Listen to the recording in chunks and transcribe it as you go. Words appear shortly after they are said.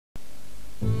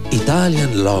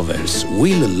Italian lovers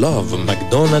will love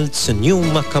McDonald's new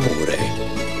Macamore.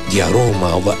 The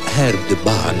aroma of herb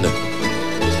bun.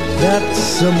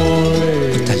 That's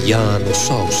amore. Italiano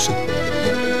sauce.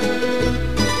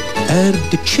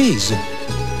 Herb cheese.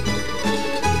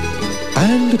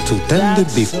 And two tender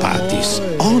beef patties.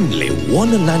 Only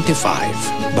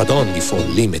 $1.95, but only for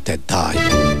limited time.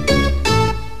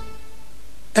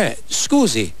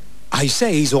 Scusi, I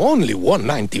say it's only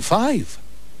 $1.95.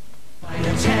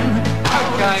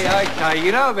 Okay,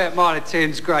 you know about Mitre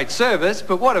 10's great service,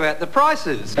 but what about the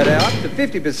prices? At our up to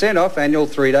 50% off annual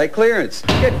 3-day clearance.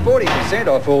 Get 40%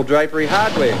 off all drapery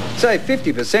hardware. Save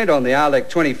 50% on the Arlec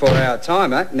 24-hour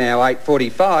timer, now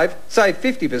 $8.45. Save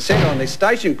 50% on this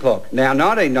station clock, now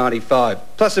 $19.95.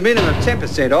 Plus a minimum of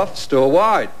 10% off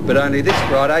store-wide. But only this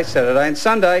Friday, Saturday and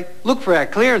Sunday. Look for our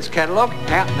clearance catalogue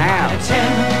out now.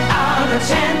 Out of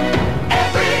 10,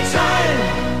 every time.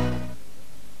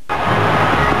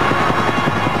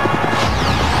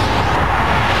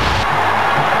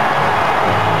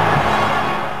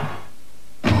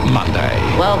 Monday.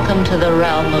 Welcome to the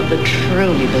realm of the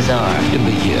truly bizarre. In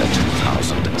the year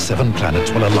 2000, 7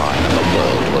 planets will align and the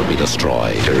world will be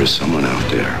destroyed. There is someone out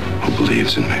there who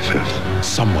believes in May 5th.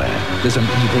 Somewhere, there's an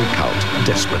evil cult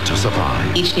desperate to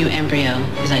survive. Each new embryo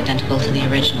is identical to the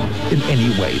original. In any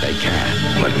way they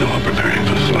can. Like Noah preparing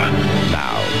for the flood.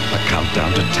 Now, the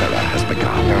countdown to terror has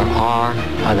begun. There are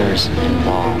others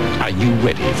involved. Are you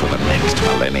ready for the next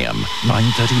millennium?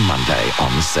 9:30 Monday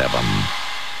on 7.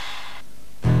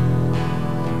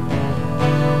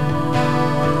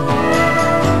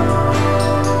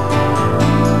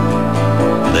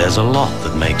 There's a lot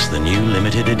that makes the new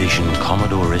limited edition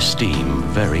Commodore Esteem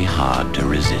very hard to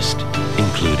resist,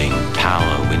 including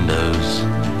power windows,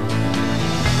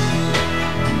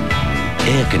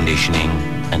 air conditioning,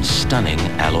 and stunning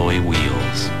alloy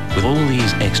wheels. With all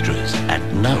these extras at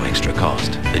no extra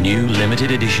cost, the new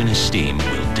limited edition Esteem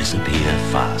will disappear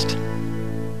fast.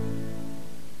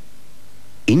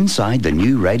 Inside the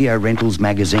new Radio Rentals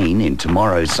magazine in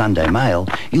tomorrow's Sunday Mail,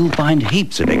 you'll find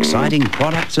heaps of exciting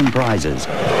products and prizes,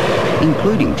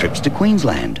 including trips to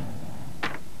Queensland.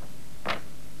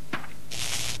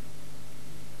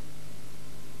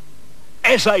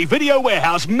 SA Video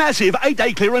Warehouse massive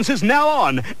 8-day clearance is now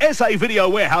on. SA Video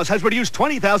Warehouse has reduced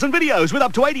 20,000 videos with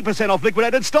up to 80% off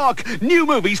liquidated stock. New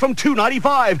movies from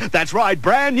 $2.95. That's right,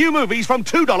 brand new movies from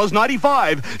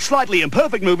 $2.95. Slightly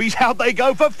imperfect movies, how'd they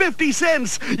go for 50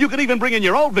 cents? You can even bring in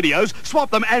your old videos, swap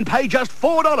them and pay just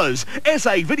 $4.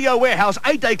 SA Video Warehouse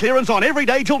 8-day clearance on every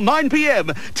day till 9 p.m.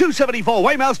 274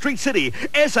 Weymouth Street, City.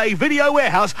 SA Video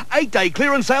Warehouse 8-day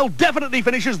clearance sale definitely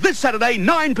finishes this Saturday,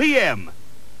 9 p.m.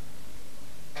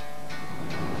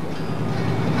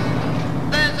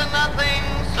 Nothing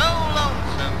so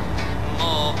lonesome,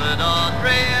 morbid or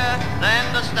drear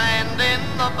than to stand in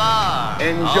the bar.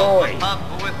 Enjoy. Of the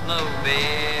pub with no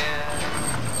beer.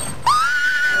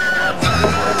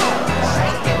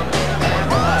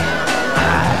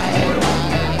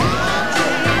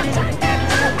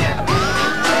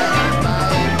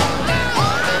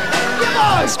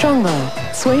 Strongbow,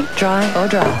 sweet, dry or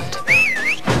draft.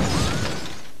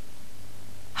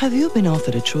 Have you been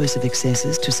offered a choice of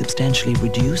excesses to substantially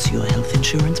reduce your health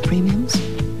insurance premiums?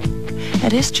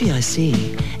 At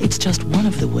SGIC, it's just one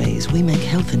of the ways we make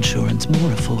health insurance more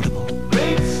affordable.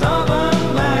 Great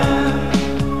Southern Land.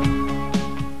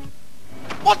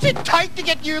 What's it take to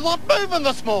get you lot moving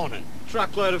this morning?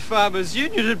 Truckload of Farmers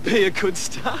Union would be a good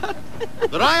start.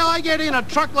 The day I get in a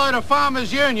truckload of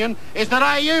Farmers Union is the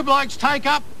day you blokes take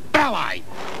up ballet.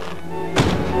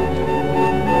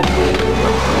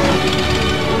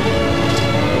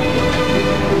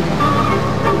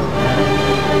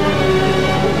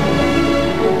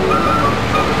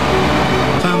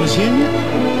 Farmers Union?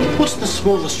 What's the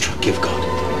smallest truck you've got?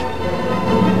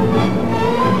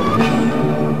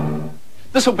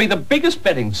 This will be the biggest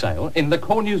bedding sale in the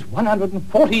Cornew's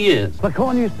 140 years. The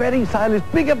Cornew's bedding sale is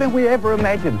bigger than we ever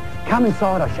imagined. Come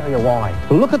inside, I'll show you why.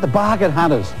 Look at the bargain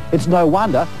hunters. It's no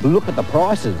wonder. Look at the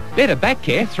prices. Better Back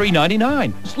Care,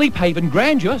 $3.99. Sleep Haven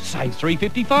Grandeur, save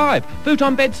 $3.55.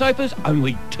 Futon bed sofas,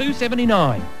 only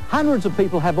 $2.79. Hundreds of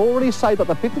people have already saved up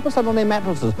to 50% on their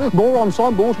mattresses. More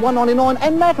ensembles, $1.99,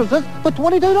 and mattresses for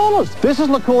 $22. This is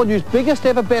Le Cornew's biggest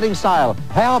ever bedding sale.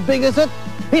 How big is it?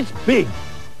 It's big.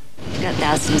 We've got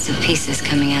thousands of pieces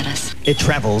coming at us. It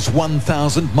travels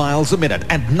 1,000 miles a minute,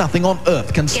 and nothing on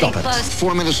Earth can stop it.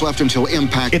 4 minutes left until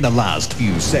impact. In the last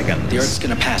few seconds, the Earth's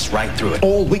gonna pass right through it.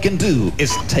 All we can do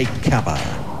is take cover.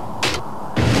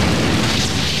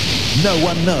 No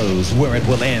one knows where it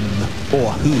will end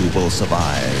or who will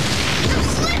survive.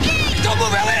 Don't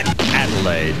move, Elliot!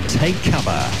 Adelaide, take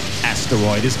cover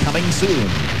Asteroid is coming soon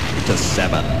to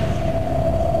 7.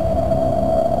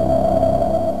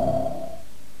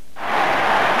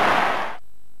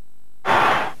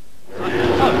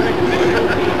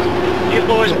 You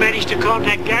boys managed to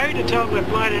contact Gary to tell him we're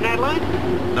flying in Adelaide?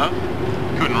 No,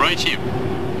 couldn't reach him.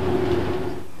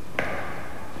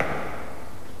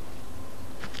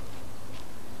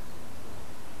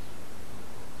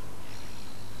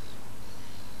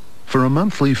 For a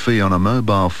monthly fee on a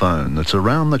mobile phone that's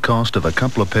around the cost of a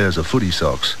couple of pairs of footy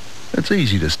socks, it's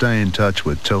easy to stay in touch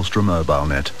with Telstra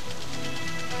MobileNet.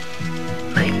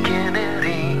 Making it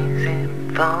easy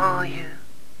for you.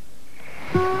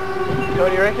 What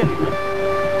do you reckon?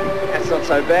 That's not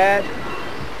so bad.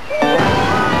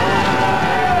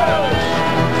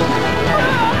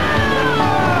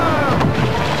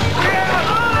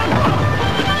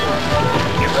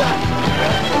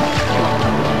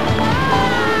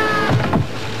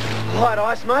 Light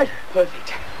ice, mate.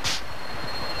 Perfect.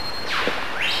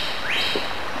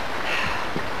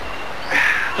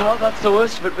 Oh, that's the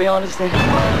worst of it, be honest then.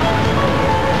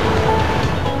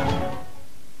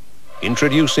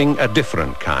 Introducing a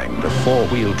different kind of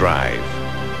four-wheel drive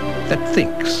that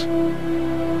thinks.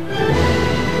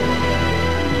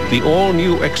 The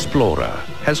all-new Explorer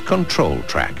has Control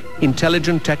Track,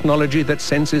 intelligent technology that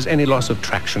senses any loss of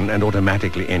traction and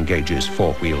automatically engages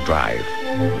four-wheel drive.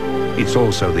 It's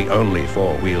also the only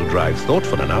four-wheel drive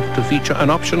thoughtful enough to feature an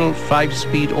optional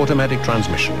 5-speed automatic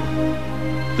transmission.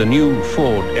 The new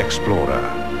Ford Explorer,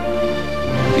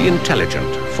 the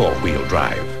intelligent four-wheel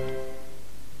drive.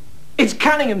 It's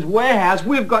Cunningham's Warehouse.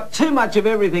 We've got too much of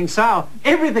everything sale.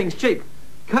 Everything's cheap.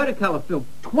 Kodacolor film,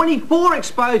 24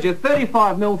 exposure,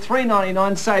 35mm,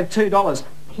 $3.99, save $2.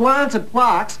 Planted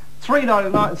plaques,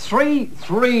 $3.99,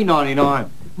 $3.99.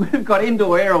 We've got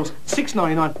indoor aerials,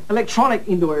 $6.99. Electronic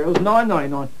indoor aerials,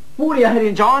 $9.99.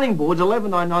 48-inch ironing boards,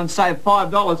 $11.99, save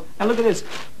 $5. And look at this,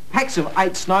 packs of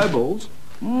 8 snowballs,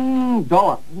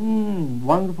 $1.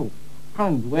 Wonderful.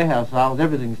 Cunningham's Warehouse sales,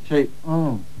 everything's cheap.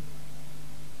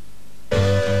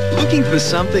 Looking for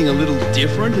something a little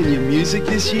different in your music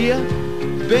this year?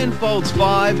 Ben Folds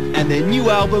 5 and their new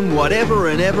album Whatever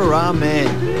and Ever Amen.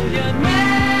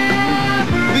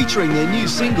 Featuring their new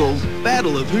single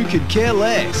Battle of Who Could Care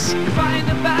Less. Find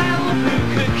a battle of who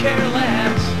could care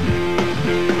less.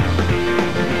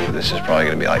 This is probably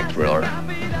going to be like Thriller.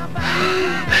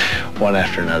 One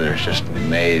after another is just a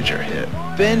major hit.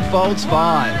 Ben Folds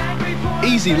 5.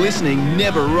 Easy listening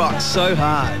never rocks so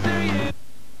hard.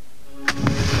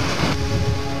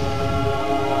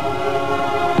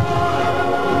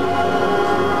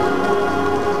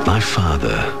 My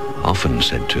father often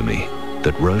said to me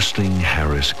that roasting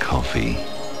Harris coffee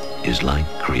is like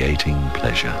creating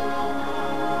pleasure.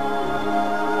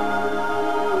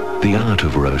 The art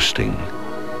of roasting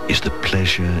is the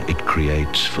pleasure it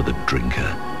creates for the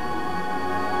drinker.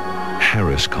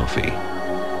 Harris coffee,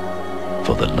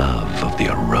 for the love of the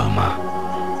aroma.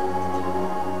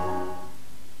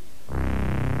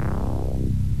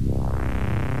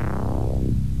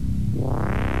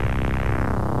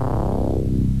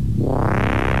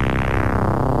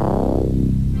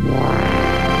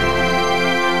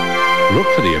 Look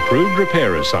for the approved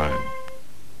repairer sign.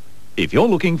 If you're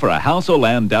looking for a house or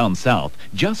land down south,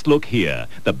 just look here.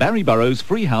 The Barry Burrows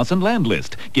Free House and Land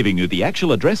List, giving you the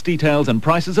actual address details and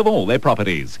prices of all their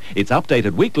properties. It's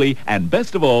updated weekly, and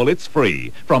best of all, it's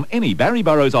free. From any Barry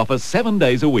Burrows office 7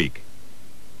 days a week.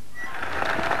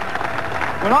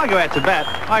 When I go out to bat,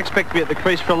 I expect to be at the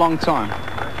crease for a long time.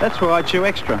 That's where I chew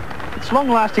extra. Its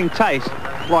long-lasting taste,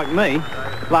 like me,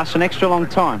 lasts an extra long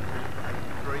time.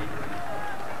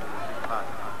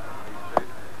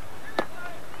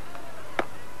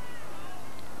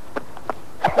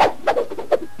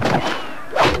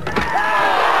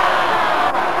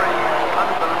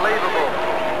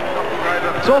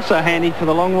 It's also handy for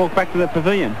the long walk back to the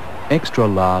pavilion. Extra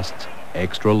lasts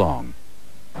extra long.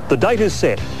 The date is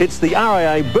set. It's the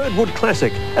RAA Birdwood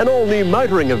Classic, an all-new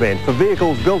motoring event for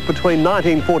vehicles built between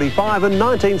 1945 and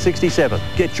 1967.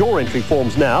 Get your entry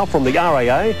forms now from the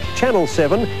RAA, Channel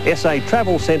 7, SA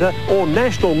Travel Centre or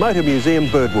National Motor Museum,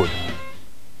 Birdwood.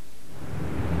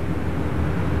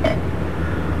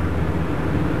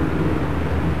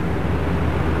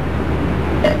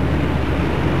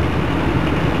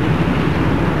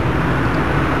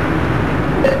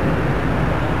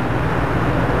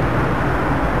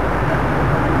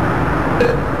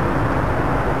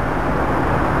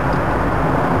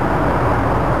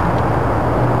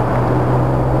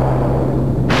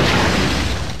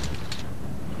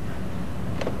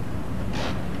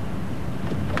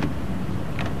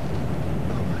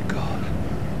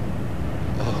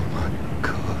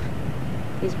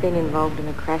 been involved in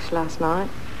a crash last night,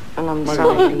 and I'm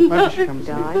sorry he died. Don't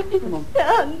tell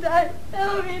me that. Don't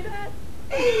tell me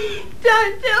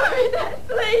that.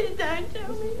 Please don't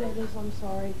tell me that. I'm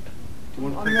sorry.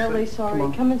 I'm really sorry.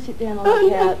 Come and sit down on the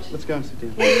couch. Let's go and sit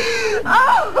down.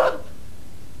 Oh!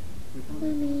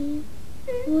 Mummy,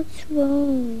 what's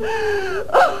wrong?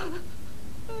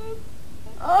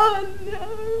 Oh,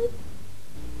 no.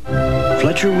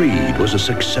 Fletcher Reed was a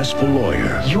successful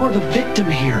lawyer. You're the victim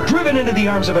here. Driven into the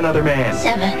arms of another man.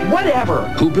 7. Whatever.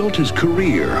 Who built his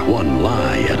career one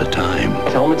lie at a time.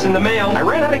 Tell him it's in the mail. I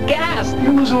ran out of gas.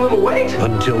 You're losing a little weight.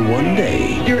 Until one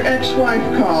day... Your ex-wife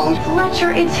called.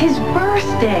 Fletcher, it's his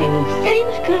birthday. He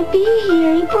was going to be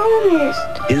here. He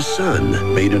promised. his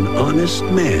son made an honest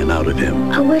man out of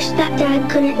him. I wish that Dad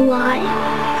couldn't lie.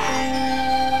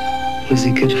 Was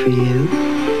it good for you?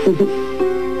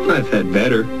 I've had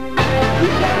better.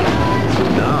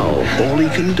 Now, all he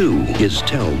can do is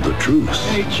tell the truth.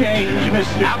 Any change,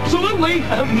 mister? Absolutely.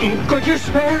 Could you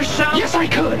spare some? Yes, I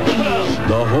could.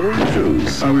 The whole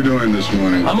truth. How are we doing this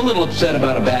morning? I'm a little upset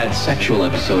about a bad sexual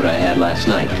episode I had last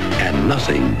night. And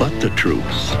nothing but the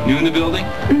truth. New in the building?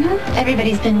 Mm-hmm.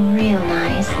 Everybody's been real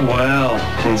nice. Well,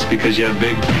 that's because you have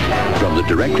big... From the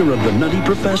director of The Nutty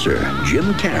Professor,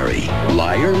 Jim Carrey,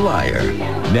 Liar, Liar.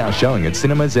 Now showing at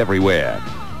cinemas everywhere.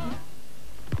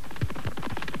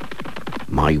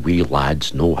 My wee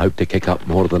lads know how to kick up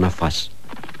more than a fuss.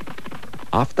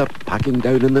 After packing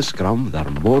down in the scrum, they're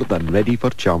more than ready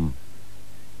for chum.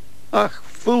 Ugh,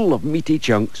 full of meaty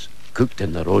chunks, cooked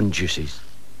in their own juices.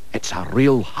 It's a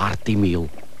real hearty meal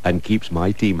and keeps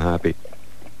my team happy.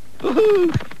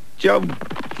 Chum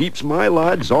keeps my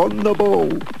lads on the ball.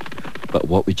 But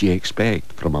what would you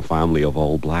expect from a family of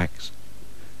all blacks?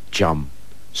 Chum,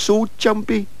 so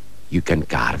chumpy, you can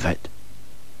carve it.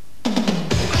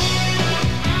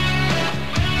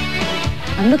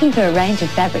 I'm looking for a range of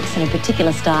fabrics in a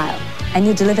particular style. And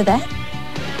you deliver that?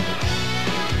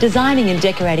 Designing and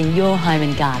decorating your home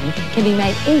and garden can be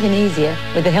made even easier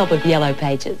with the help of Yellow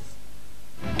Pages.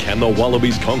 Can the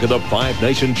Wallabies conquer the Five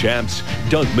Nation champs?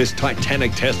 Don't miss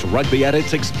Titanic Test rugby at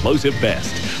its explosive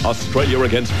best. Australia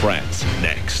against France,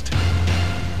 next.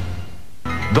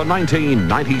 The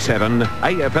 1997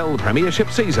 AFL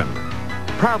Premiership season.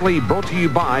 Proudly brought to you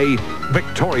by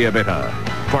Victoria Bitter,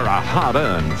 for a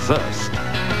hard-earned thirst.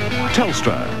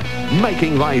 Telstra,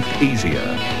 making life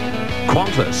easier.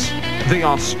 Qantas, the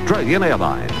Australian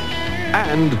airline.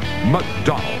 And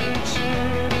McDonald's.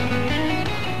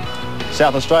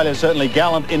 South Australia certainly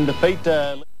gallant in defeat.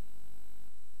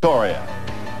 Victoria.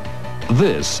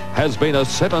 This has been a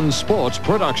 7 Sports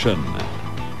production.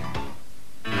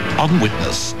 On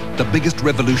Witness, the biggest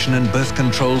revolution in birth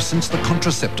control since the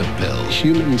contraceptive pill.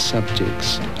 Human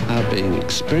subjects are being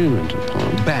experimented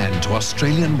upon. Banned to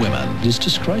Australian women. It is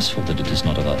disgraceful that it is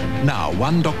not allowed. Now,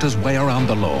 one doctor's way around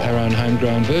the law. Our own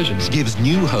homegrown versions. Gives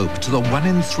new hope to the 1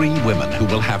 in 3 women who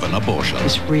will have an abortion.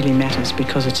 This really matters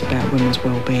because it's about women's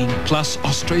well-being. Plus,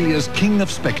 Australia's king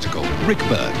of spectacle, Rick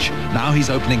Birch. Now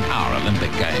he's opening our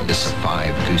Olympic Games. It's a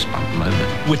 5 goosebump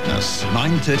moment. Witness,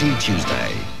 9:30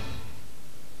 Tuesday.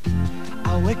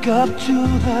 I wake up to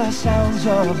the sounds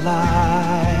of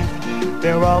life.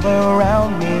 They're all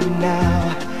around me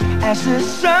now as the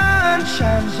sun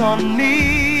shines on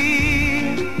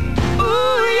me.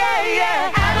 Ooh, yeah,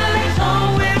 yeah. Adelaide's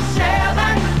home with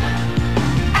 7.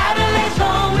 Adelaide's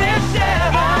home with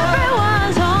 7.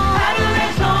 Everyone's home.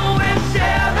 Adelaide's home with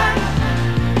 7.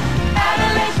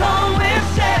 Adelaide's home with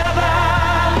 7.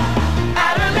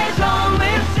 Adelaide's home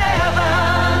with 7.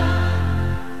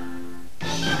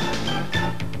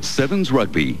 Sevens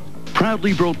Rugby,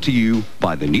 proudly brought to you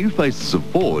by the new faces of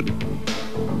Ford,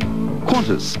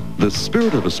 Qantas, the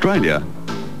spirit of Australia,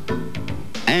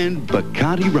 and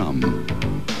Bacardi Rum.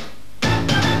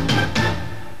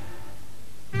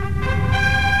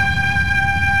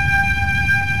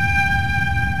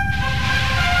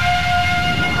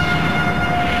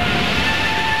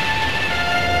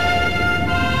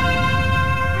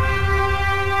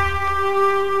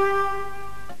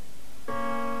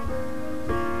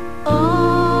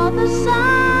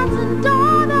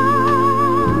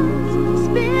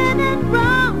 Spinning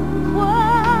round the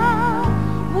world,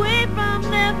 away from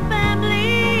their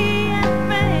family and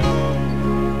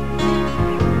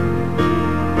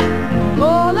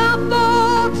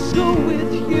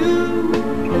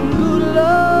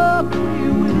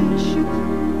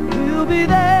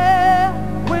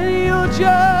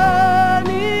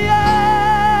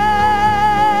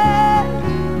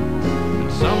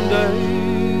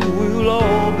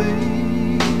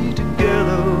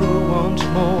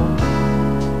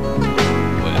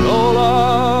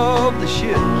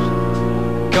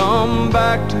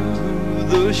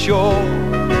the shore.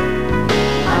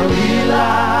 I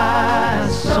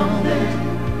realize something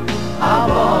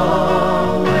I've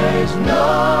always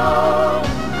known.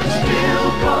 Still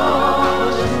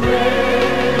calls a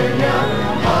red young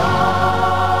heart.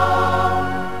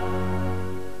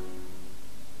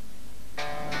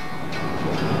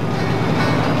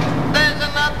 There's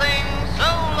nothing so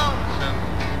lonesome,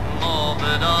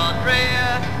 morbid or drear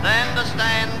than to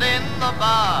stand in the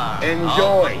bar.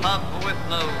 Enjoy. Of the pub with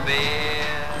no beer.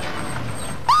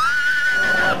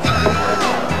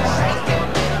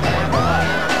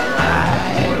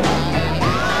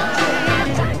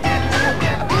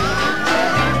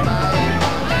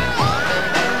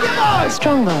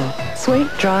 Strongbow, sweet,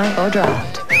 dry or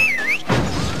draft.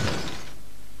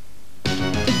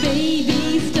 The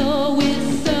baby store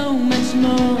with so much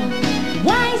more.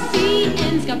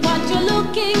 YCN's got what you're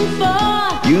looking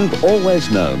for. You've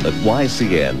always known that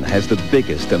YCN has the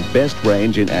biggest and best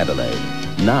range in Adelaide.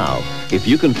 Now, if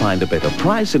you can find a better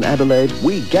price in Adelaide,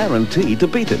 we guarantee to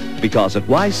beat it. Because at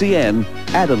YCN,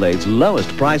 Adelaide's lowest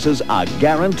prices are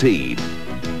guaranteed.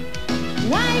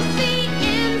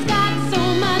 YCN's got so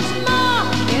much more.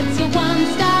 It's a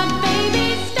one-stop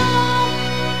baby store.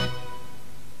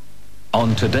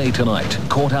 On Today Tonight,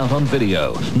 caught out on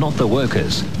video, not the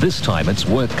workers. This time it's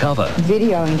work cover.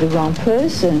 Videoing the wrong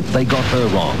person. They got her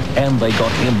wrong, and they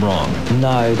got him wrong.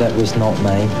 No, that was not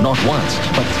me. Not once,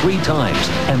 but 3 times,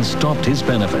 and stopped his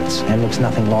benefits. And looks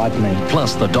nothing like me.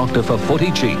 Plus the doctor for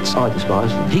footy cheats. I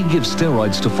despise them. He gives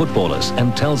steroids to footballers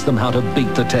and tells them how to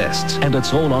beat the tests. And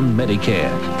it's all on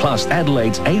Medicare. Plus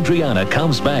Adelaide's Adriana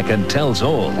comes back and tells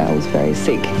all. I was very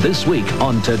sick. This week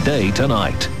on Today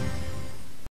Tonight.